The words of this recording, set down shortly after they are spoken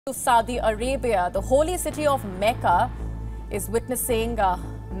To Saudi Arabia, the holy city of Mecca is witnessing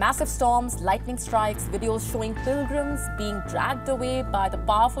massive storms, lightning strikes, videos showing pilgrims being dragged away by the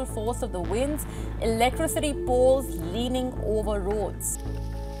powerful force of the winds, electricity poles leaning over roads.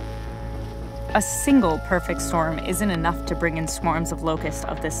 A single perfect storm isn't enough to bring in swarms of locusts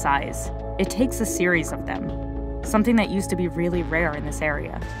of this size. It takes a series of them, something that used to be really rare in this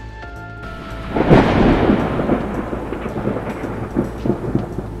area.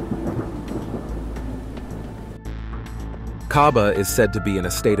 Kaaba is said to be in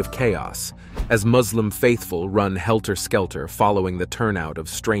a state of chaos, as Muslim faithful run helter-skelter following the turnout of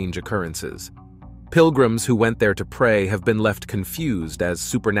strange occurrences. Pilgrims who went there to pray have been left confused as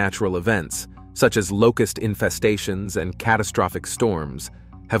supernatural events, such as locust infestations and catastrophic storms,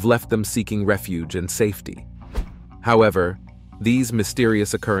 have left them seeking refuge and safety. However, these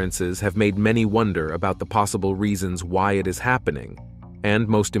mysterious occurrences have made many wonder about the possible reasons why it is happening, and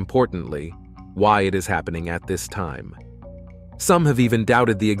most importantly, why it is happening at this time. Some have even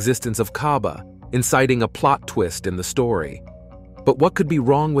doubted the existence of Kaaba, inciting a plot twist in the story. But what could be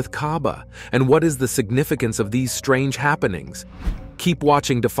wrong with Kaaba, and what is the significance of these strange happenings? Keep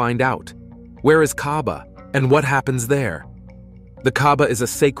watching to find out. Where is Kaaba, and what happens there? The Kaaba is a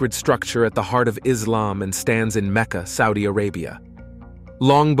sacred structure at the heart of Islam and stands in Mecca, Saudi Arabia.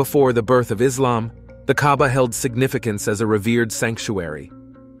 Long before the birth of Islam, the Kaaba held significance as a revered sanctuary.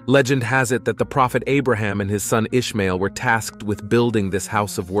 Legend has it that the prophet Abraham and his son Ishmael were tasked with building this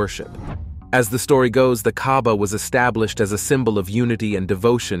house of worship. As the story goes, the Kaaba was established as a symbol of unity and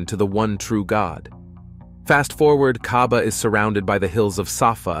devotion to the one true God. Fast forward, Kaaba is surrounded by the hills of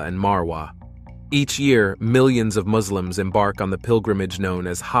Safa and Marwah. Each year, millions of Muslims embark on the pilgrimage known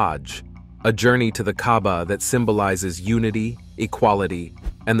as Hajj, a journey to the Kaaba that symbolizes unity, equality,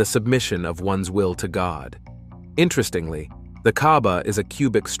 and the submission of one's will to God. Interestingly, the Kaaba is a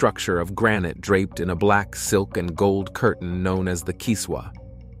cubic structure of granite draped in a black silk and gold curtain known as the kiswa.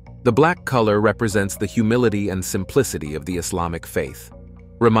 The black color represents the humility and simplicity of the Islamic faith,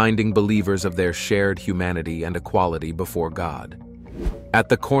 reminding believers of their shared humanity and equality before God. At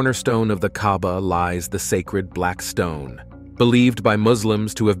the cornerstone of the Kaaba lies the sacred black stone, believed by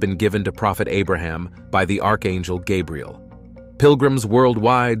Muslims to have been given to Prophet Abraham by the Archangel Gabriel. Pilgrims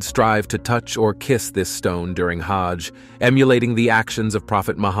worldwide strive to touch or kiss this stone during Hajj, emulating the actions of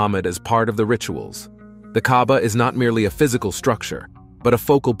Prophet Muhammad as part of the rituals. The Kaaba is not merely a physical structure, but a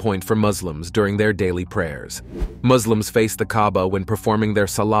focal point for Muslims during their daily prayers. Muslims face the Kaaba when performing their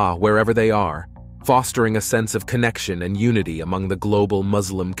salah wherever they are, fostering a sense of connection and unity among the global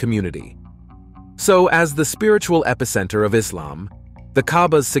Muslim community. So, as the spiritual epicenter of Islam, the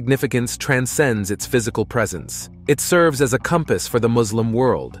Kaaba's significance transcends its physical presence. It serves as a compass for the Muslim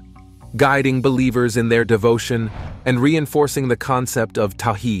world, guiding believers in their devotion and reinforcing the concept of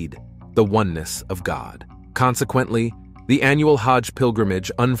Tawheed, the oneness of God. Consequently, the annual Hajj pilgrimage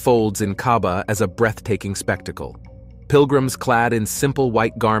unfolds in Kaaba as a breathtaking spectacle. Pilgrims clad in simple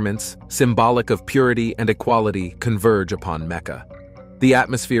white garments, symbolic of purity and equality, converge upon Mecca. The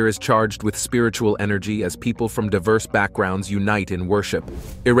atmosphere is charged with spiritual energy as people from diverse backgrounds unite in worship,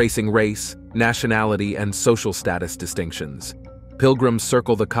 erasing race, nationality, and social status distinctions. Pilgrims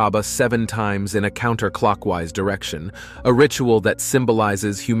circle the Kaaba 7 times in a counterclockwise direction, a ritual that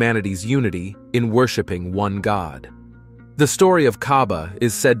symbolizes humanity's unity in worshiping one God. The story of Kaaba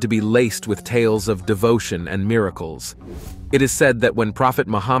is said to be laced with tales of devotion and miracles. It is said that when Prophet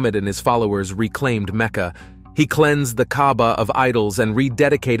Muhammad and his followers reclaimed Mecca, he cleansed the Kaaba of idols and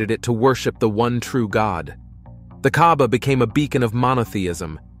rededicated it to worship the one true God. The Kaaba became a beacon of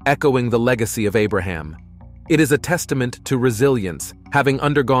monotheism, echoing the legacy of Abraham. It is a testament to resilience, having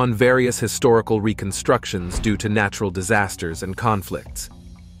undergone various historical reconstructions due to natural disasters and conflicts.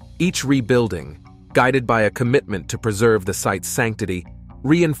 Each rebuilding, guided by a commitment to preserve the site's sanctity,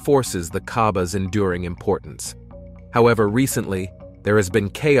 reinforces the Kaaba's enduring importance. However, recently, there has been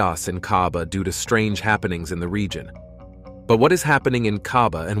chaos in Kaaba due to strange happenings in the region. But what is happening in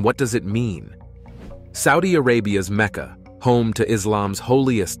Kaaba and what does it mean? Saudi Arabia's Mecca, home to Islam's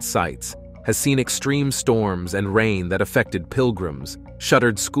holiest sites, has seen extreme storms and rain that affected pilgrims,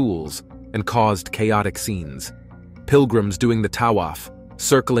 shuttered schools, and caused chaotic scenes. Pilgrims doing the tawaf,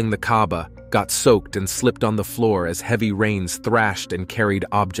 circling the Kaaba, got soaked and slipped on the floor as heavy rains thrashed and carried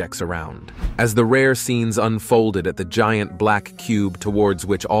objects around. As the rare scenes unfolded at the giant black cube towards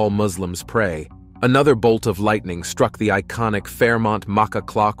which all Muslims pray, another bolt of lightning struck the iconic Fairmont Makkah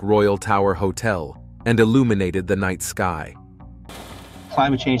Clock Royal Tower Hotel and illuminated the night sky.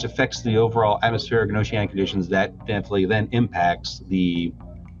 Climate change affects the overall atmospheric and oceanic conditions that definitely then impacts the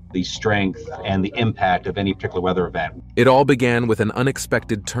the strength and the impact of any particular weather event. It all began with an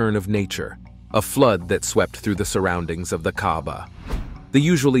unexpected turn of nature, a flood that swept through the surroundings of the Kaaba. The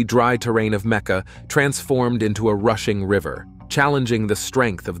usually dry terrain of Mecca transformed into a rushing river, challenging the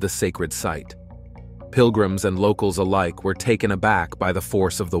strength of the sacred site. Pilgrims and locals alike were taken aback by the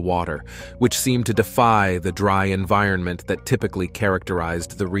force of the water, which seemed to defy the dry environment that typically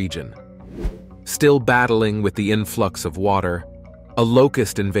characterized the region. Still battling with the influx of water, a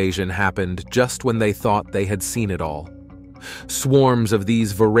locust invasion happened just when they thought they had seen it all. Swarms of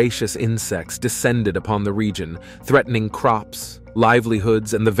these voracious insects descended upon the region, threatening crops,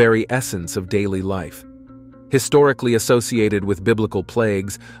 livelihoods, and the very essence of daily life. Historically associated with biblical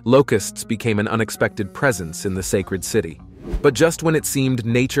plagues, locusts became an unexpected presence in the sacred city. But just when it seemed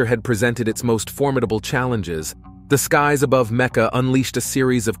nature had presented its most formidable challenges, the skies above Mecca unleashed a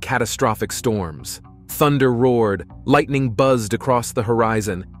series of catastrophic storms. Thunder roared, lightning buzzed across the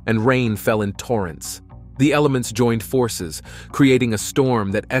horizon, and rain fell in torrents. The elements joined forces, creating a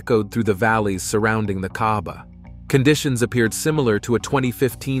storm that echoed through the valleys surrounding the Kaaba. Conditions appeared similar to a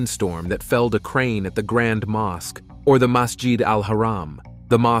 2015 storm that felled a crane at the Grand Mosque, or the Masjid al-Haram,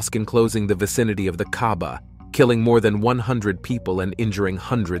 the mosque enclosing the vicinity of the Kaaba, killing more than 100 people and injuring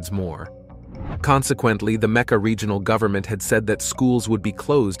hundreds more. Consequently, the Mecca regional government had said that schools would be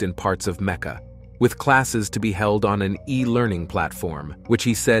closed in parts of Mecca, with classes to be held on an e-learning platform, which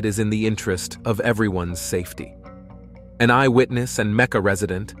he said is in the interest of everyone's safety. An eyewitness and Mecca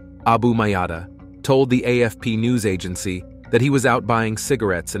resident, Abu Mayada, told the AFP news agency that he was out buying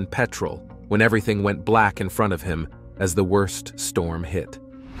cigarettes and petrol when everything went black in front of him as the worst storm hit.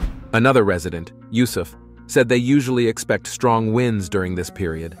 Another resident, Yusuf, said they usually expect strong winds during this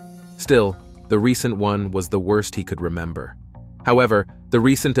period. Still, the recent one was the worst he could remember. However, the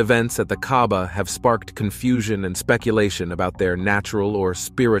recent events at the Kaaba have sparked confusion and speculation about their natural or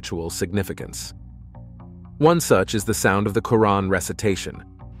spiritual significance. One such is the sound of the Quran recitation.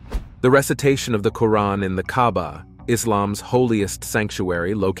 The recitation of the Quran in the Kaaba, Islam's holiest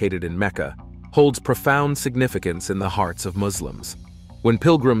sanctuary located in Mecca, holds profound significance in the hearts of Muslims. When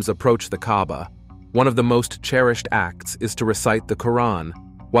pilgrims approach the Kaaba, one of the most cherished acts is to recite the Quran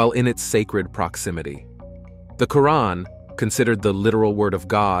while in its sacred proximity. The Quran, considered the literal word of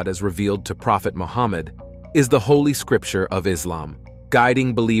God as revealed to Prophet Muhammad, is the holy scripture of Islam,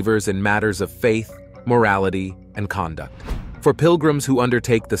 guiding believers in matters of faith, morality, and conduct. For pilgrims who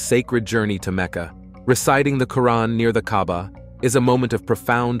undertake the sacred journey to Mecca, reciting the Quran near the Kaaba is a moment of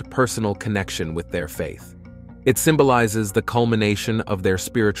profound personal connection with their faith. It symbolizes the culmination of their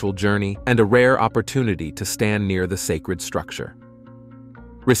spiritual journey and a rare opportunity to stand near the sacred structure.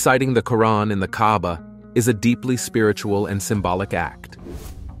 Reciting the Quran in the Kaaba is a deeply spiritual and symbolic act.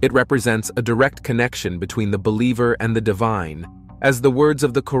 It represents a direct connection between the believer and the divine, as the words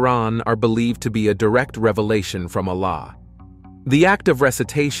of the Quran are believed to be a direct revelation from Allah. The act of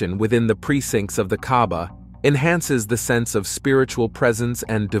recitation within the precincts of the Kaaba enhances the sense of spiritual presence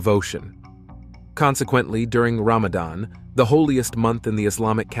and devotion. Consequently, during Ramadan, the holiest month in the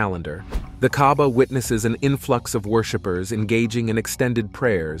Islamic calendar, the Kaaba witnesses an influx of worshippers engaging in extended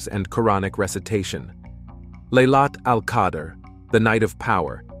prayers and Quranic recitation. Laylat al-Qadr, the Night of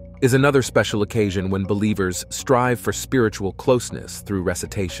Power, is another special occasion when believers strive for spiritual closeness through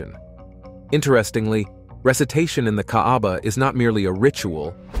recitation. Interestingly, recitation in the Kaaba is not merely a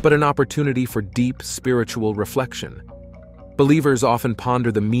ritual, but an opportunity for deep spiritual reflection. Believers often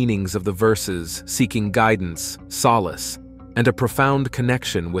ponder the meanings of the verses, seeking guidance, solace, and a profound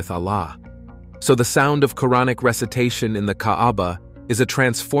connection with Allah. So the sound of Quranic recitation in the Kaaba is a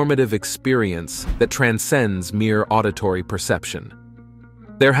transformative experience that transcends mere auditory perception.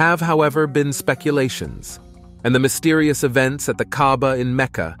 There have, however, been speculations, and the mysterious events at the Kaaba in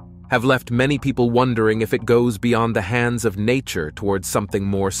Mecca have left many people wondering if it goes beyond the hands of nature towards something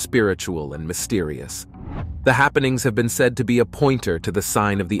more spiritual and mysterious. The happenings have been said to be a pointer to the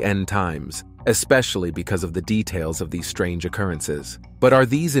sign of the end times, especially because of the details of these strange occurrences. But are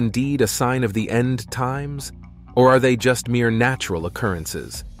these indeed a sign of the end times, or are they just mere natural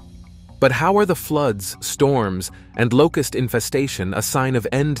occurrences? But how are the floods, storms, and locust infestation a sign of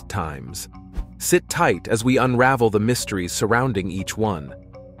end times? Sit tight as we unravel the mysteries surrounding each one.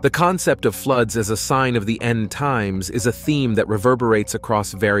 The concept of floods as a sign of the end times is a theme that reverberates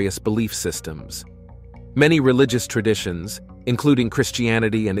across various belief systems. Many religious traditions, including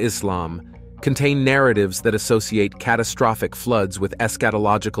Christianity and Islam, contain narratives that associate catastrophic floods with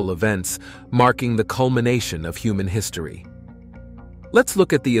eschatological events marking the culmination of human history. Let's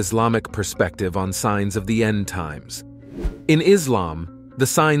look at the Islamic perspective on signs of the end times. In Islam, The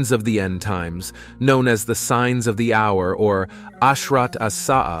signs of the end times, known as the signs of the hour or Ashrat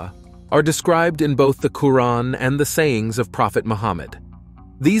as-Sa'a, are described in both the Quran and the sayings of Prophet Muhammad.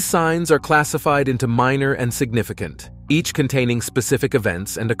 These signs are classified into minor and significant, each containing specific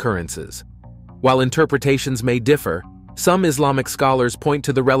events and occurrences. While interpretations may differ, some Islamic scholars point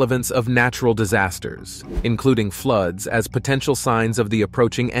to the relevance of natural disasters, including floods, as potential signs of the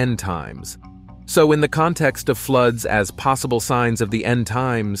approaching end times. So, in the context of floods as possible signs of the end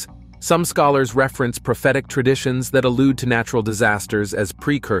times, some scholars reference prophetic traditions that allude to natural disasters as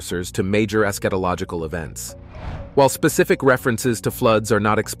precursors to major eschatological events. While specific references to floods are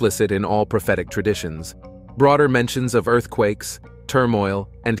not explicit in all prophetic traditions, broader mentions of earthquakes, turmoil,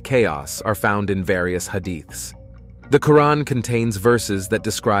 and chaos are found in various hadiths. The Quran contains verses that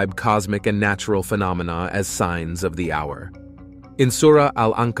describe cosmic and natural phenomena as signs of the hour. In Surah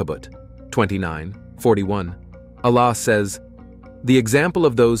Al-Ankabut 29:41, Allah says, "The example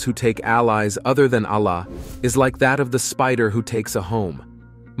of those who take allies other than Allah is like that of the spider who takes a home."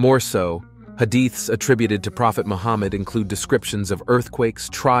 More so, hadiths attributed to Prophet Muhammad include descriptions of earthquakes,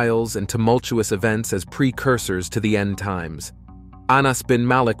 trials, and tumultuous events as precursors to the end times. Anas bin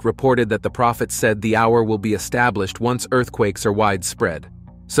Malik reported that the Prophet said the hour will be established once earthquakes are widespread.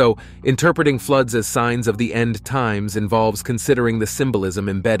 So, interpreting floods as signs of the end times involves considering the symbolism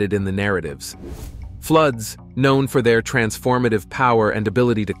embedded in the narratives. Floods, known for their transformative power and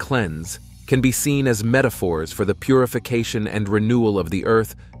ability to cleanse, can be seen as metaphors for the purification and renewal of the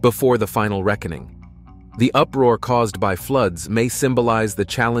earth before the final reckoning. The uproar caused by floods may symbolize the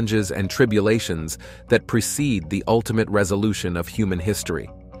challenges and tribulations that precede the ultimate resolution of human history.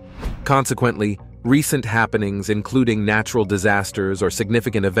 Consequently, recent happenings, including natural disasters or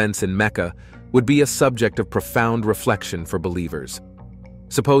significant events in Mecca, would be a subject of profound reflection for believers.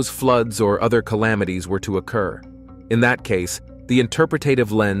 Suppose floods or other calamities were to occur. In that case, the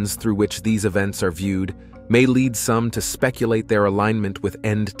interpretative lens through which these events are viewed may lead some to speculate their alignment with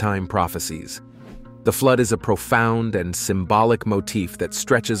end-time prophecies. The flood is a profound and symbolic motif that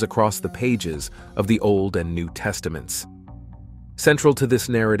stretches across the pages of the Old and New Testaments. Central to this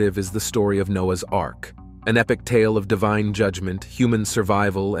narrative is the story of Noah's Ark, an epic tale of divine judgment, human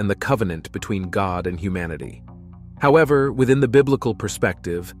survival, and the covenant between God and humanity. However, within the biblical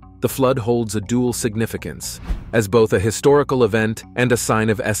perspective, the flood holds a dual significance, as both a historical event and a sign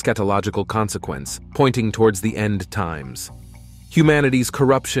of eschatological consequence, pointing towards the end times. Humanity's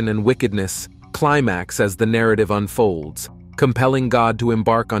corruption and wickedness climax as the narrative unfolds, compelling God to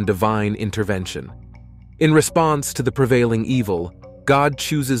embark on divine intervention. In response to the prevailing evil, God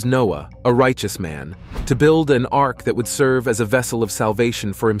chooses Noah, a righteous man, to build an ark that would serve as a vessel of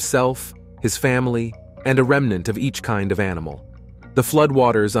salvation for himself, his family, and a remnant of each kind of animal. The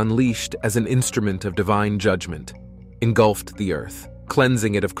floodwaters, unleashed as an instrument of divine judgment, engulfed the earth,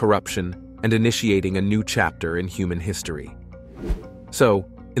 cleansing it of corruption and initiating a new chapter in human history. So,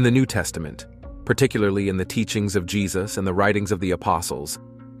 in the New Testament, particularly in the teachings of Jesus and the writings of the apostles,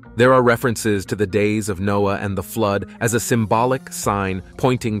 there are references to the days of Noah and the flood as a symbolic sign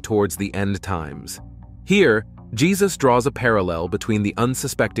pointing towards the end times. Here, Jesus draws a parallel between the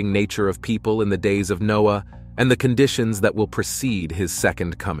unsuspecting nature of people in the days of Noah and the conditions that will precede his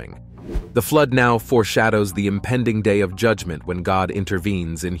second coming. The flood now foreshadows the impending day of judgment when God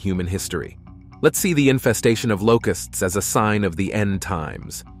intervenes in human history. Let's see the infestation of locusts as a sign of the end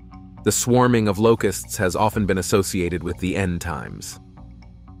times. The swarming of locusts has often been associated with the end times.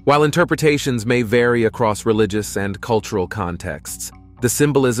 While interpretations may vary across religious and cultural contexts, the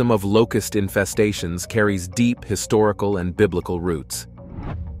symbolism of locust infestations carries deep historical and biblical roots.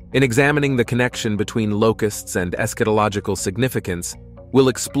 In examining the connection between locusts and eschatological significance, we'll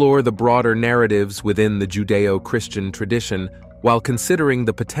explore the broader narratives within the Judeo-Christian tradition while considering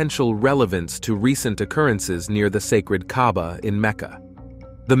the potential relevance to recent occurrences near the sacred Kaaba in Mecca.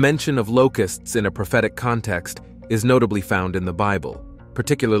 The mention of locusts in a prophetic context is notably found in the Bible,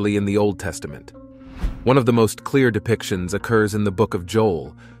 particularly in the Old Testament. One of the most clear depictions occurs in the book of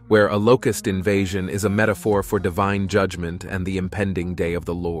Joel, where a locust invasion is a metaphor for divine judgment and the impending day of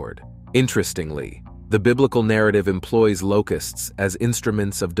the Lord. Interestingly, the biblical narrative employs locusts as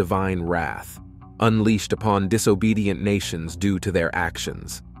instruments of divine wrath, unleashed upon disobedient nations due to their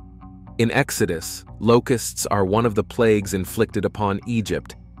actions. In Exodus, locusts are one of the plagues inflicted upon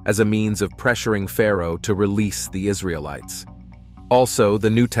Egypt as a means of pressuring Pharaoh to release the Israelites. Also, the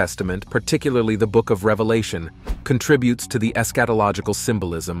New Testament, particularly the book of Revelation, contributes to the eschatological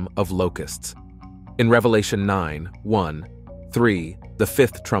symbolism of locusts. In Revelation 9:1-3, the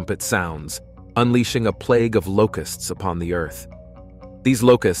fifth trumpet sounds, unleashing a plague of locusts upon the earth. These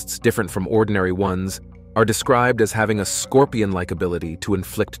locusts, different from ordinary ones, are described as having a scorpion-like ability to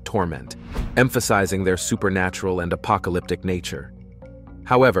inflict torment, emphasizing their supernatural and apocalyptic nature.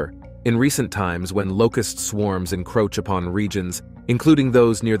 However, in recent times when locust swarms encroach upon regions, including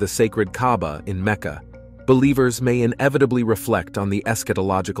those near the sacred Kaaba in Mecca, believers may inevitably reflect on the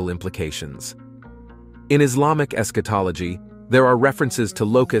eschatological implications. In Islamic eschatology, there are references to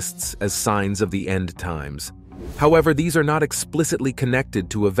locusts as signs of the end times. However, these are not explicitly connected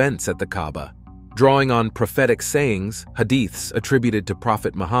to events at the Kaaba. Drawing on prophetic sayings, hadiths attributed to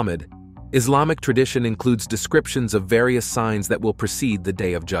Prophet Muhammad, Islamic tradition includes descriptions of various signs that will precede the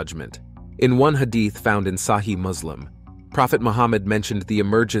Day of Judgment. In one hadith found in Sahih Muslim, Prophet Muhammad mentioned the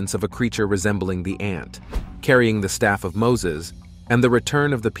emergence of a creature resembling the ant, carrying the staff of Moses, and the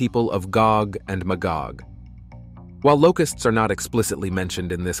return of the people of Gog and Magog. While locusts are not explicitly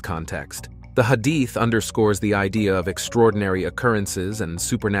mentioned in this context, the hadith underscores the idea of extraordinary occurrences and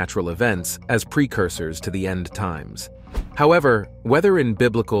supernatural events as precursors to the end times. However, whether in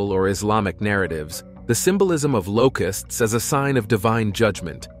biblical or Islamic narratives, the symbolism of locusts as a sign of divine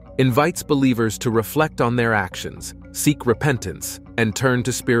judgment invites believers to reflect on their actions, seek repentance, and turn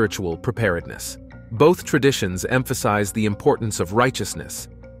to spiritual preparedness. Both traditions emphasize the importance of righteousness,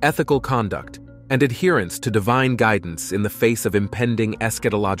 ethical conduct, and adherence to divine guidance in the face of impending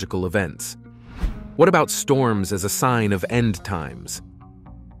eschatological events. What about storms as a sign of end times?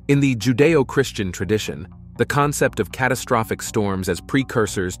 In the Judeo-Christian tradition, the concept of catastrophic storms as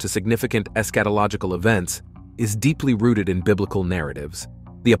precursors to significant eschatological events is deeply rooted in biblical narratives.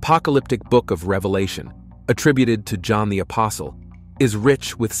 The apocalyptic book of Revelation, attributed to John the Apostle, is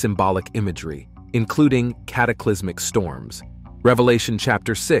rich with symbolic imagery, including cataclysmic storms. Revelation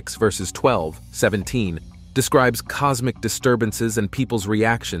chapter 6, verses 12-17, describes cosmic disturbances and people's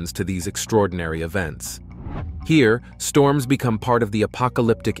reactions to these extraordinary events. Here, storms become part of the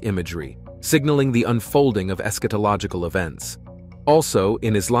apocalyptic imagery, signaling the unfolding of eschatological events. Also,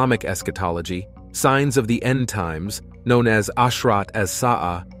 in Islamic eschatology, signs of the end times, known as ashrat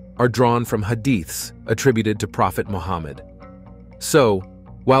as-sa'a, are drawn from hadiths attributed to Prophet Muhammad. So,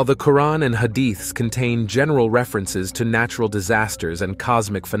 while the Quran and hadiths contain general references to natural disasters and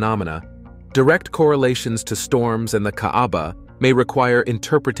cosmic phenomena, direct correlations to storms and the Kaaba may require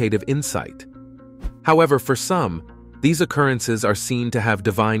interpretative insight. However, for some, these occurrences are seen to have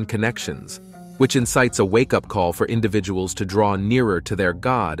divine connections, which incites a wake-up call for individuals to draw nearer to their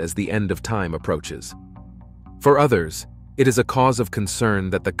God as the end of time approaches. For others, it is a cause of concern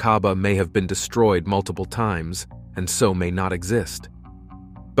that the Kaaba may have been destroyed multiple times and so may not exist.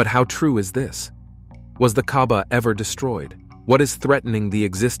 But how true is this? Was the Kaaba ever destroyed? What is threatening the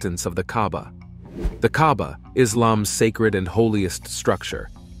existence of the Kaaba? The Kaaba, Islam's sacred and holiest structure,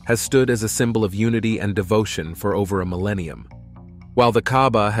 has stood as a symbol of unity and devotion for over a millennium. While the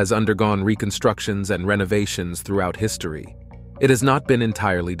Kaaba has undergone reconstructions and renovations throughout history, it has not been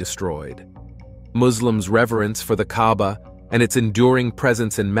entirely destroyed. Muslims' reverence for the Kaaba and its enduring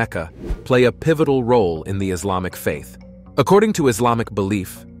presence in Mecca play a pivotal role in the Islamic faith. According to Islamic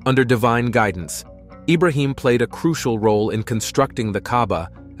belief, under divine guidance, Ibrahim played a crucial role in constructing the Kaaba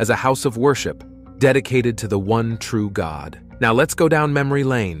as a house of worship dedicated to the one true God. Now let's go down memory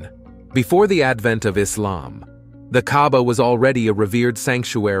lane. Before the advent of Islam, the Kaaba was already a revered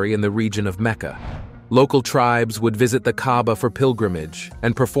sanctuary in the region of Mecca. Local tribes would visit the Kaaba for pilgrimage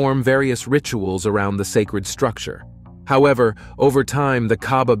and perform various rituals around the sacred structure. However, over time, the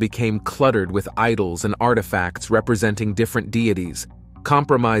Kaaba became cluttered with idols and artifacts representing different deities,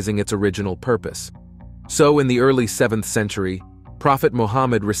 compromising its original purpose. So, in the early 7th century, Prophet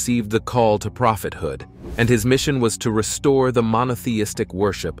Muhammad received the call to prophethood, and his mission was to restore the monotheistic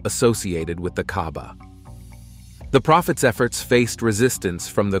worship associated with the Kaaba. The Prophet's efforts faced resistance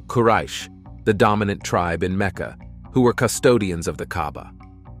from the Quraysh, the dominant tribe in Mecca, who were custodians of the Kaaba.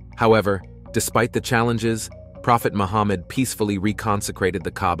 However, despite the challenges, Prophet Muhammad peacefully reconsecrated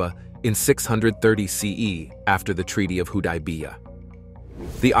the Kaaba in 630 CE after the Treaty of Hudaybiyah.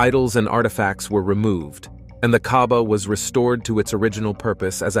 The idols and artifacts were removed, and the Kaaba was restored to its original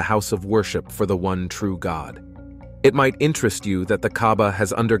purpose as a house of worship for the one true God. It might interest you that the Kaaba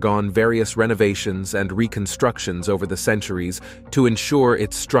has undergone various renovations and reconstructions over the centuries to ensure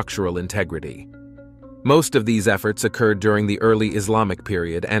its structural integrity. Most of these efforts occurred during the early Islamic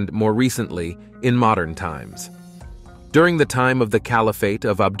period and, more recently, in modern times. During the time of the Caliphate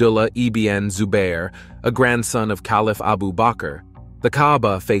of Abdullah ibn Zubayr, a grandson of Caliph Abu Bakr, the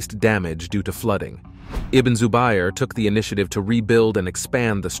Kaaba faced damage due to flooding. Ibn Zubayr took the initiative to rebuild and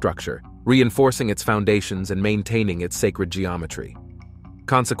expand the structure, reinforcing its foundations and maintaining its sacred geometry.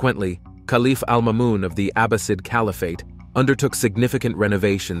 Consequently, Caliph al-Mamun of the Abbasid Caliphate undertook significant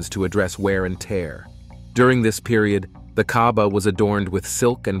renovations to address wear and tear. During this period, the Kaaba was adorned with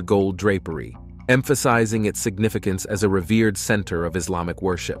silk and gold drapery, emphasizing its significance as a revered center of Islamic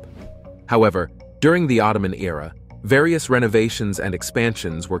worship. However, during the Ottoman era, various renovations and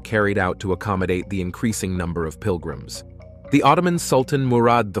expansions were carried out to accommodate the increasing number of pilgrims. The Ottoman Sultan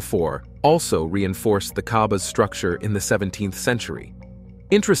Murad IV also reinforced the Kaaba's structure in the 17th century.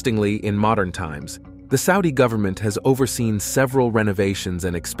 Interestingly, in modern times, the Saudi government has overseen several renovations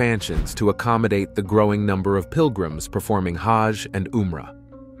and expansions to accommodate the growing number of pilgrims performing Hajj and Umrah.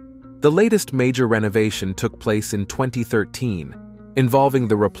 The latest major renovation took place in 2013, involving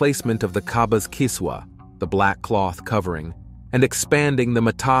the replacement of the Kaaba's kiswa, the black cloth covering, and expanding the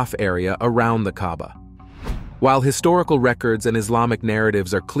mataf area around the Kaaba. While historical records and Islamic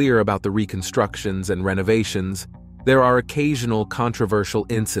narratives are clear about the reconstructions and renovations, there are occasional controversial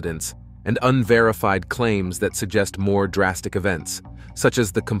incidents and unverified claims that suggest more drastic events, such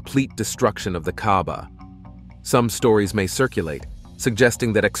as the complete destruction of the Kaaba. Some stories may circulate,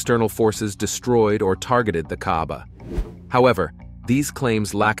 suggesting that external forces destroyed or targeted the Kaaba. However, these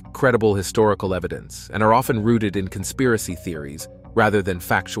claims lack credible historical evidence and are often rooted in conspiracy theories rather than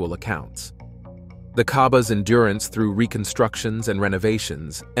factual accounts. The Kaaba's endurance through reconstructions and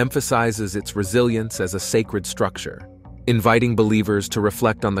renovations emphasizes its resilience as a sacred structure, inviting believers to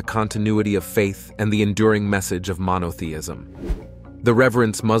reflect on the continuity of faith and the enduring message of monotheism. The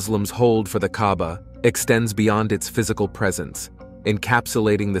reverence Muslims hold for the Kaaba extends beyond its physical presence,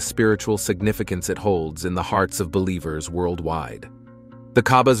 encapsulating the spiritual significance it holds in the hearts of believers worldwide. The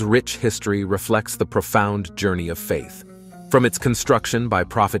Kaaba's rich history reflects the profound journey of faith, from its construction by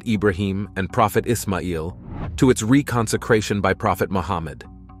Prophet Ibrahim and Prophet Ismail to its reconsecration by Prophet Muhammad.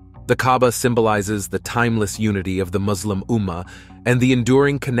 The Kaaba symbolizes the timeless unity of the Muslim Ummah and the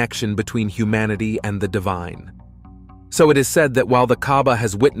enduring connection between humanity and the divine. So it is said that while the Kaaba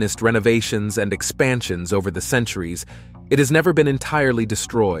has witnessed renovations and expansions over the centuries, it has never been entirely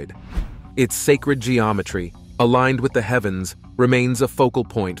destroyed. Its sacred geometry, aligned with the heavens, remains a focal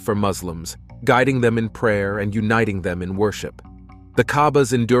point for Muslims, guiding them in prayer and uniting them in worship. The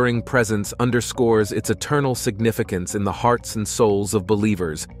Kaaba's enduring presence underscores its eternal significance in the hearts and souls of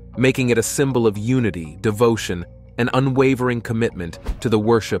believers, making it a symbol of unity, devotion, and unwavering commitment to the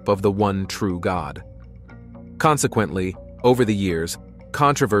worship of the one true God. Consequently, over the years,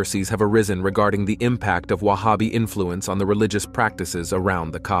 controversies have arisen regarding the impact of Wahhabi influence on the religious practices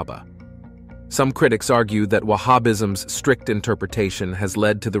around the Kaaba. Some critics argue that Wahhabism's strict interpretation has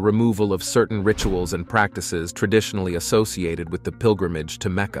led to the removal of certain rituals and practices traditionally associated with the pilgrimage to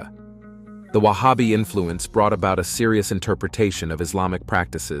Mecca. The Wahhabi influence brought about a serious interpretation of Islamic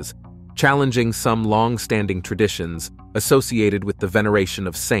practices, challenging some long-standing traditions associated with the veneration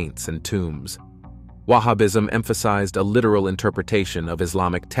of saints and tombs. Wahhabism emphasized a literal interpretation of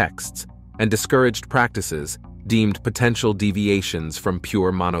Islamic texts and discouraged practices deemed potential deviations from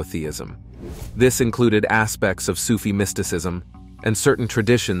pure monotheism. This included aspects of Sufi mysticism and certain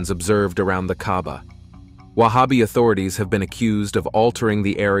traditions observed around the Kaaba. Wahhabi authorities have been accused of altering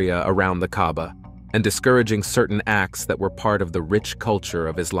the area around the Kaaba and discouraging certain acts that were part of the rich culture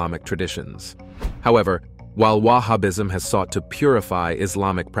of Islamic traditions. However, while Wahhabism has sought to purify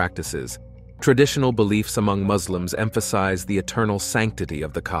Islamic practices, traditional beliefs among Muslims emphasize the eternal sanctity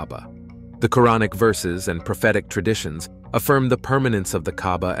of the Kaaba. The Quranic verses and prophetic traditions affirm the permanence of the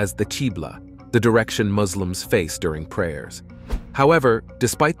Kaaba as the Qibla, the direction Muslims face during prayers. However,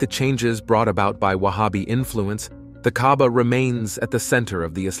 despite the changes brought about by Wahhabi influence, the Kaaba remains at the center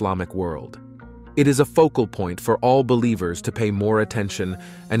of the Islamic world. It is a focal point for all believers to pay more attention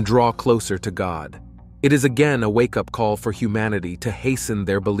and draw closer to God. It is again a wake-up call for humanity to hasten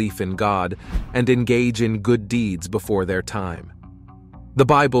their belief in God and engage in good deeds before their time. The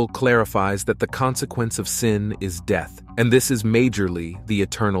Bible clarifies that the consequence of sin is death, and this is majorly the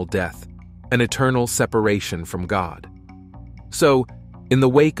eternal death, an eternal separation from God. So, in the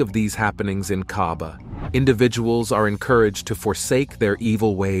wake of these happenings in Kaaba, individuals are encouraged to forsake their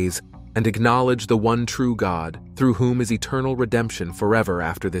evil ways and acknowledge the one true God, through whom is eternal redemption forever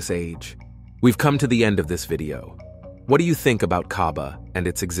after this age. We've come to the end of this video. What do you think about Kaaba and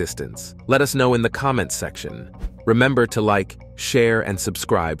its existence? Let us know in the comments section. Remember to like, share, and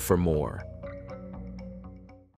subscribe for more.